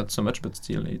 it's not so much, but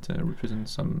still, it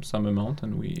represents some amount,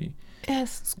 and we.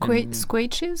 Yes,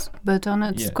 squishes, but on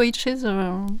squishes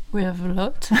we have a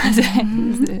lot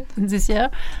this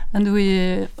year, and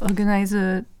we organize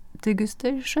a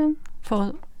degustation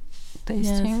for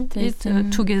tasting it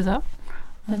together.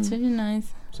 That's really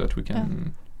nice. So that we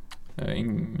can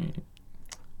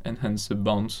enhance the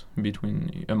bonds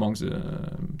among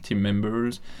the team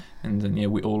members, and then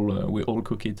we all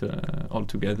cook it all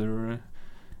together.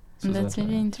 So that's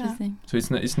really interesting. So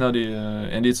it's not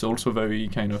and it's also very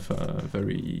kind of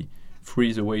very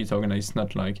free the way it's organized. It's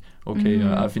not like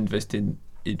I've invested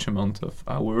each amount of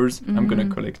hours. I'm gonna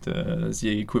collect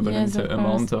the equivalent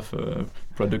amount of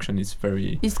production. It's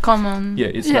common.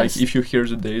 Yeah, it's like if you hear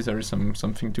the day there is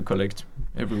something to collect.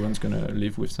 Everyone's gonna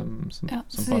live with some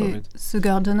part of it. The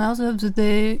gardeners of the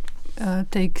day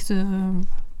take the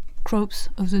crops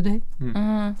of the day.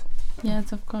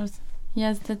 Yes, of course.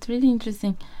 Yes, that's really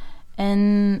interesting.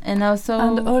 And also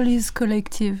all is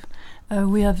collective.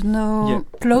 We have no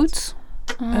plots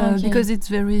because it's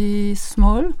very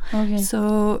small.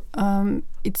 So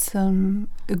it's a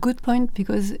good point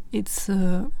because it's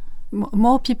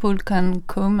more people can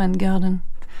come and garden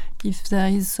if there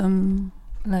is some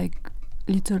like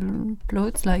little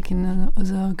plots like in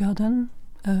other garden.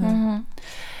 There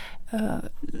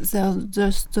are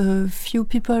just a few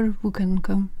people who can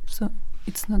come. So.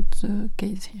 It's not the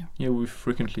case here. Yeah, we're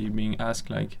frequently being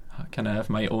asked like, can I have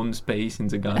my own space in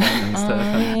the garden and stuff?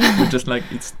 And we're just like,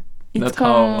 it's not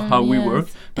how we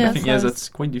work. But I think that's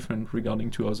quite different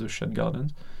regarding to other shared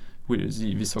gardens. With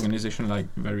this organization, like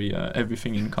very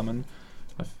everything in common.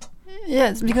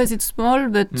 Yes, because it's small,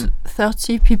 but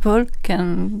 30 people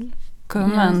can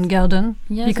come and garden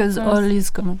because all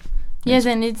is common. Yes,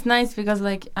 and it's nice because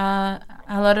like a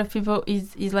lot of people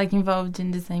is like involved in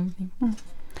the same thing.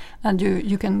 And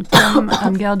you can come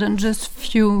and garden just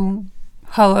few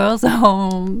hours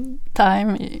or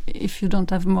time if you don't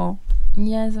have more.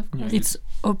 Yes, of course. It's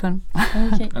open.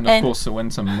 Okay. And of course, when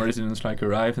some residents like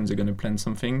arrive and they're going to plant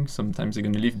something, sometimes they're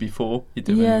going to leave before it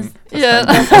even has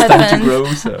time to grow.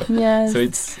 So, so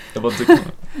it's about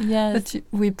the. But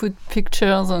we put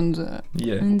pictures on the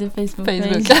Facebook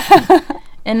page.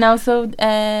 And also,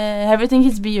 everything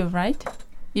is bio, right?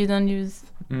 You don't use,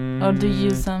 or do you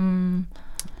use some?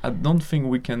 I don't think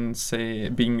we can say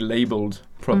being labeled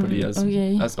properly as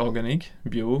organic,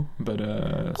 bio, but...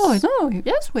 oh, no,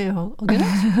 yes, we are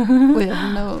organic. We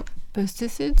have no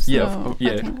pesticides.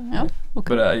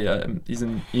 But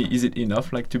is it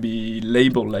enough, like, to be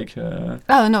labeled, like...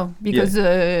 oh, no, because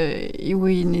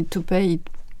we need to pay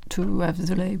to have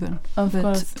the label. Of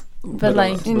course. But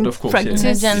like in of course, practice, in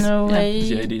a general way...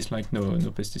 The idea is, like, no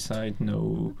pesticide,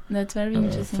 no... That's very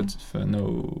interesting.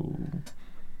 No...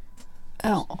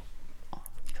 Alors,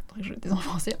 il faudrait que je le dise en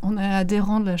français. On est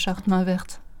adhérent de la charte main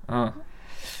verte. Ah.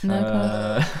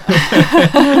 D'accord.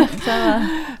 Ça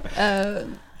va.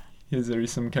 Yes, there is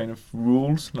some kind of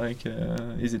rules, like,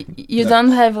 is it... You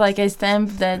don't have, like, a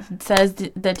stamp that says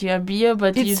that you are bio,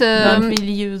 but you don't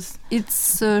really use...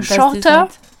 It's shorter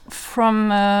from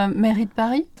Mairie de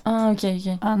Paris.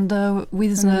 Okay. And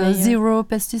with 0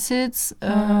 pesticides,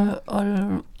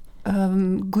 all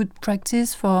good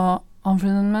practice for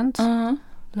environment.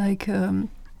 Like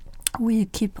we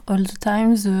keep all the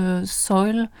time the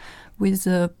soil with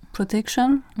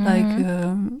protection, like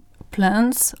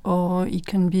plants, or it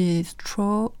can be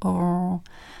straw or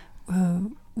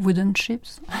wooden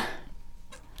chips.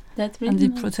 That's really and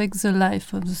it protects the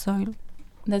life of the soil.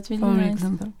 That's really for nice.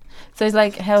 example. So it's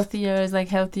like healthier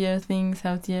things,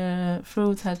 healthier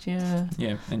fruits, healthier.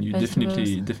 Yeah, and you vegetables.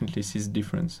 definitely see the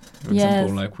difference. For Yes.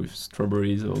 example, like with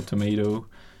strawberries or tomato,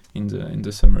 in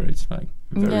the summer, it's like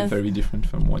Yes. very different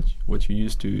from what you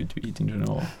used to eat in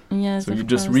general. Yes. So of you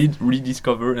just course.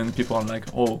 rediscover, and people are like,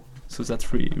 oh, so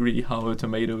that's really how a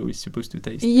tomato is supposed to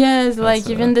taste. Yes, like That's,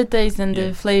 even the taste and yeah.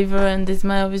 the flavor and the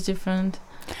smell is different.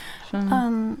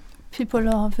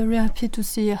 People are very happy to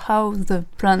see how the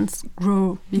plants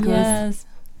grow because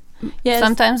yes.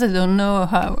 sometimes they don't know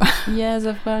how. Yes,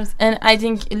 of course. And I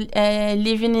think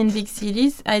living in big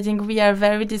cities, I think we are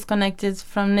very disconnected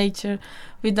from nature.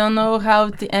 We don't know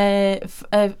how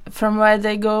from where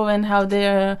they go and how they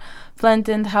are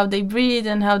planted, how they breed,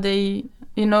 and how they,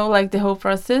 like the whole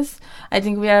process. I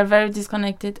think we are very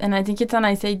disconnected, and I think it's a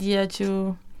nice idea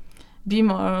to be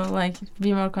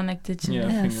more connected to. Yeah,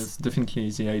 Yes. I think that's definitely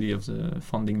the idea of the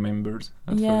founding members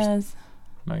at first. Yes.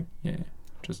 Like,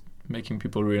 just making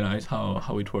people realize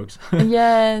how it works.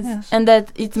 Yes. Yes. And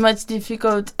that it's much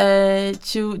difficult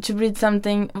to breed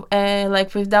something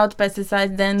like without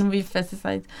pesticides than with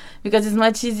pesticides, because it's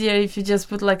much easier if you just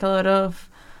put like a lot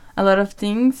of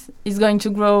things. It's going to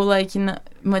grow like in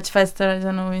much faster. I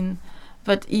don't know.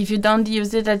 But if you don't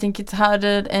use it, I think it's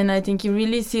harder, and I think you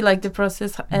really see like the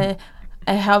process,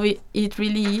 how it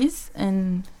really is,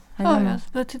 and. I don't know. Yes,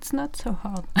 but it's not so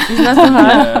hard. It's not so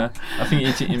hard. Yeah, I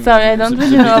think Sorry, I don't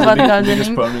really know about the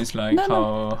biggest gardening. problem is like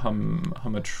No. how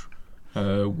much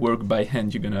work by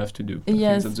hand you're gonna have to do. I Yes.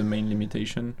 think that's the main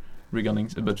limitation regarding.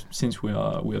 But since we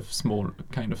have small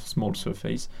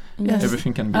surface, Yes.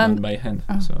 everything can be And- done by hand.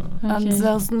 uh, So And Okay.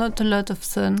 there's not a lot of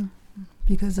sun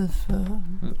because of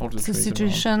all the the trees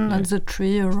situation around, and the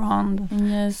tree around.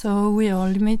 Yes. So we are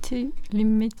limited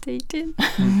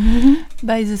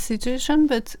by the situation,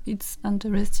 but it's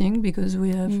interesting because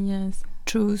we have Yes.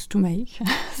 choose to make.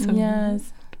 So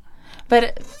Yes.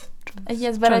 But I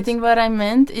choice. think what I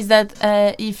meant is that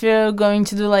if you're going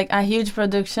to do like a huge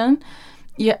production,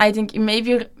 I think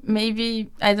maybe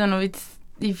I don't know if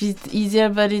it's easier,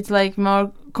 but it's like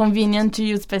more convenient to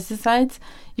use pesticides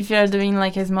if you're doing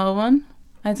like a small one.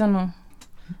 I don't know.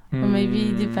 Or maybe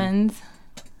it depends.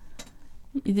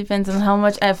 It depends on how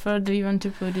much effort do you want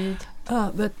to put it.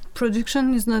 But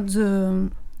production is not the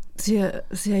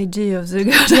idea of the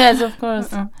garden. Yes, of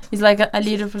course. It's like a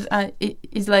little.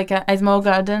 It's like a small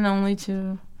garden only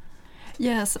to.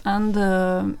 Yes,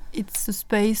 and it's a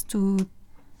space to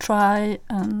try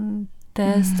and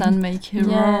test and make error.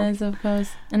 Yes, of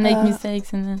course, and make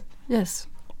mistakes and then. Yes.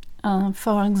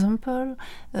 For example,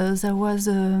 there was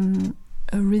a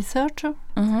researcher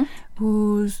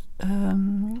who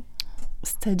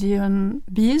studied on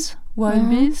bees, wild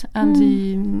bees, and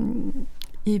he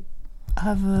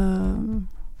have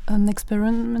an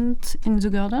experiment in the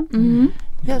garden.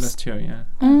 Yes. Last year, yeah.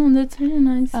 Oh, that's really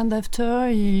nice. And after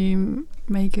he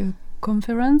make a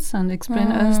conference and explain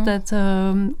us that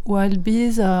wild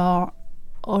bees are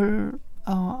all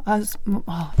as I'm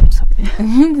sorry.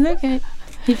 It's okay.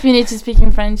 If you need to speak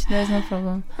in French, there's no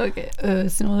problem. Ok.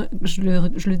 Sinon, je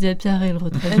le dis à Pierre et il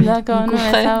retraite. D'accord, non,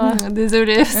 mais ça va.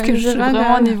 Désolée, parce que je suis C'est pas vraiment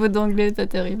grave. au niveau d'anglais, pas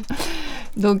terrible.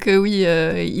 Donc oui,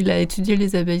 il a étudié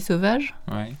les abeilles sauvages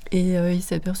Ouais. et il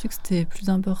s'est aperçu que c'était plus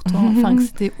important, enfin que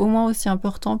c'était au moins aussi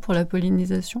important pour la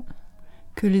pollinisation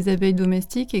que les abeilles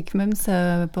domestiques et que même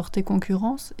ça portait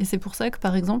concurrence. Et c'est pour ça que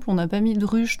par exemple, on n'a pas mis de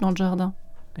ruches dans le jardin.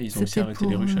 Et ils ont aussi C'était arrêté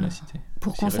les pour, ruches à la cité.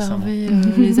 Pour aussi conserver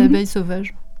les abeilles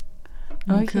sauvages.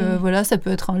 Donc Ok. voilà, ça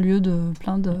peut être un lieu de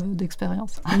plein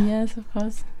d'expériences. Yes, of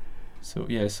course. So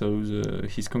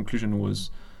his conclusion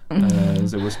was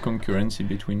there was concurrency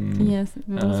between Yes,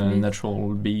 those bees.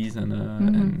 natural bees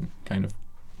and kind of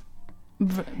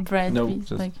Bred No, bees,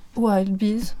 just- like. Wild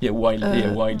bees. wild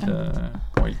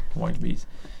bees,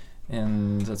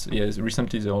 and that's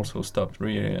recently they also stopped.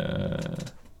 Really,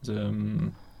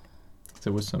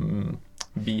 there was some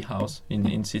bee house in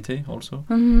Cité also,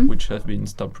 which have been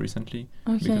stopped recently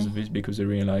because of this, because they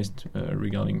realized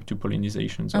regarding to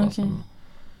pollinizations or Okay. some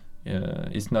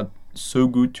it's not so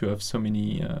good to have so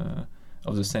many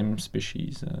of the same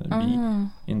species bee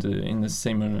in the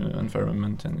same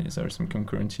environment, and there is some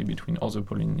concurrency between other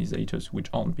pollinators which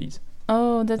aren't bees.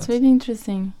 Oh, that's really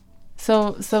interesting.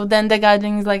 So then the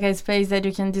garden is like a space that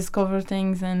you can discover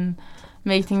things and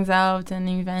make things out and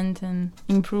invent and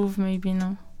improve, maybe,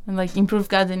 no? And like improve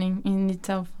gardening in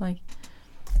itself, like.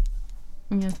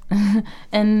 Yes.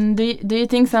 And do you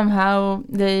think somehow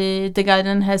the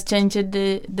garden has changed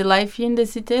the life here in the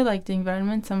city, like the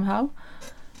environment somehow,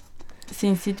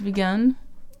 since it began?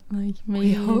 Like maybe.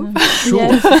 We hope. Sure,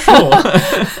 Yes.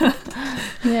 sure.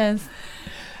 Yes.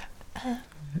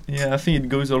 Yeah, I think it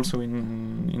goes also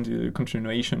in the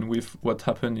continuation with what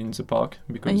happened in the park,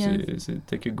 because they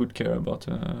take a good care about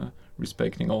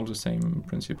respecting all the same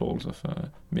principles of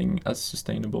being as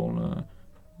sustainable,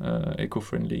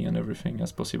 eco-friendly and everything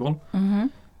as possible.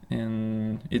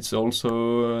 And it's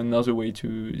also another way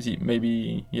to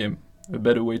maybe a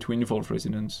better way to involve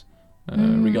residents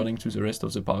regarding to the rest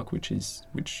of the park, which is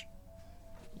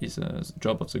a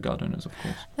job of the gardeners, of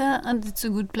course. Yeah, and it's a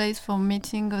good place for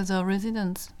meeting other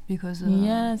residents, because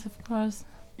yes, of course.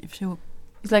 If you,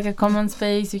 it's like a common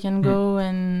space. You can go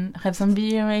and have some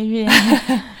beer, maybe,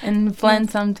 and plan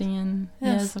something. And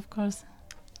yes, of course.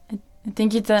 I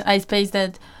think it's a space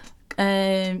that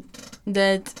I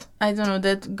don't know,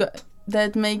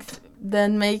 that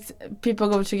makes people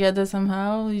go together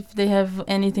somehow. If they have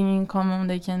anything in common,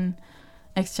 they can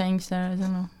exchange there. I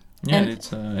don't know. Yeah,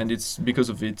 and it's because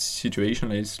of its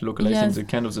situation. It's localized in the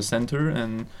kind of the center,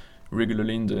 and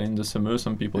regularly in the summer,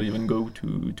 some people even go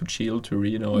to chill, to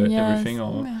read or everything.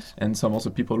 And some also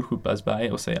people who pass by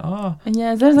or say,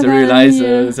 they realize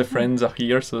the friends are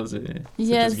here, so they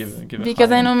just give a because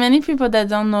hi. I know many people that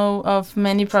don't know of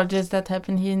many projects that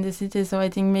happen here in the city. So I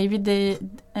think maybe the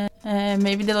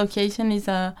location is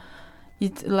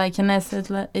it's like an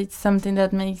asset. It's something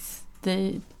that makes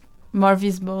the more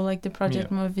visible, like the project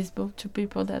more visible to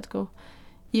people that go.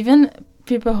 Even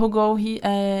people who go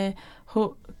here,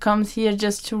 who comes here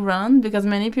just to run, because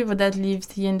many people that live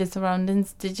here in the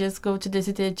surroundings, they just go to the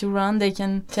city to run. They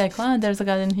can check, there's a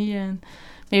garden here, and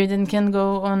maybe they can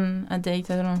go on a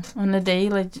date, I don't know, on a day,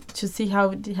 like to see how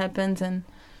it happens, and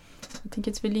I think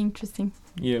it's really interesting.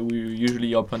 Yeah, we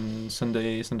usually open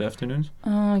Sunday afternoons.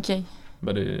 Okay.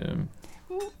 But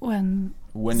when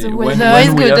we good.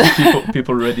 have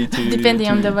people ready to depending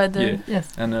on the weather.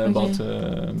 And about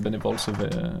benevolence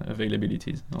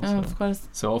availabilities also. Of course.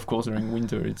 So of course during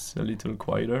winter it's a little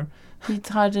quieter. It's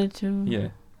harder to. Yeah.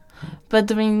 But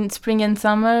during spring and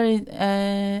summer,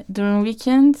 during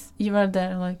weekends, you are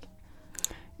there, like.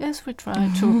 Yes, we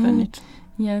try to open it.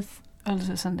 Yes. On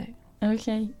the Sunday.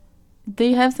 Okay. Do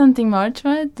you have something more to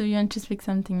add? Do you want to speak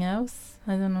something else?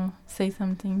 I don't know. Say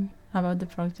something about the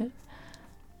project.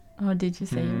 Or did you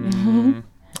say?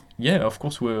 Yeah, of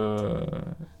course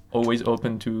we're always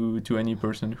open to any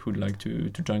person who'd like to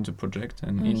join the project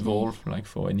and involve, like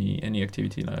for any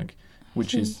activity, like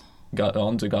which is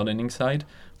on the gardening side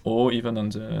or even on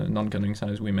the non-gardening side,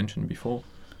 as we mentioned before.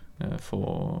 I've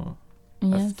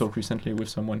talked recently with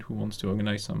someone who wants to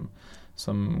organize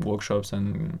some workshops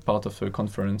and part of a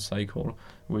conference cycle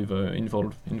with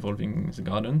involving the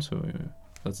garden. So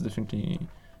that's definitely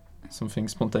something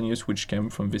spontaneous which came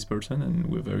from this person, and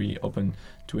we're very open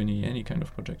to any kind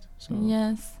of project. So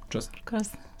just of course.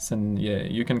 Send,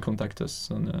 you can contact us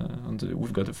on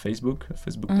we've got a Facebook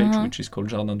page which is called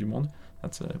Jardin du Monde.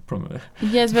 That's a promo.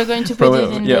 Yes, we're going to put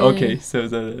it in okay. So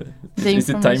is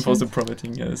it time for the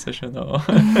promoting session or?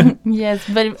 Yes,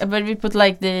 but we put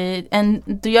like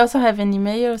and do you also have an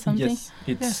email or something? Yes,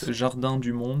 it's Jardin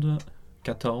du Monde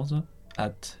 14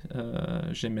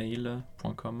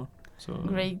 @gmail.com. So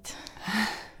great.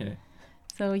 Yeah.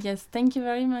 So yes, thank you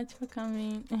very much for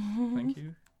coming. Thank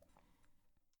you.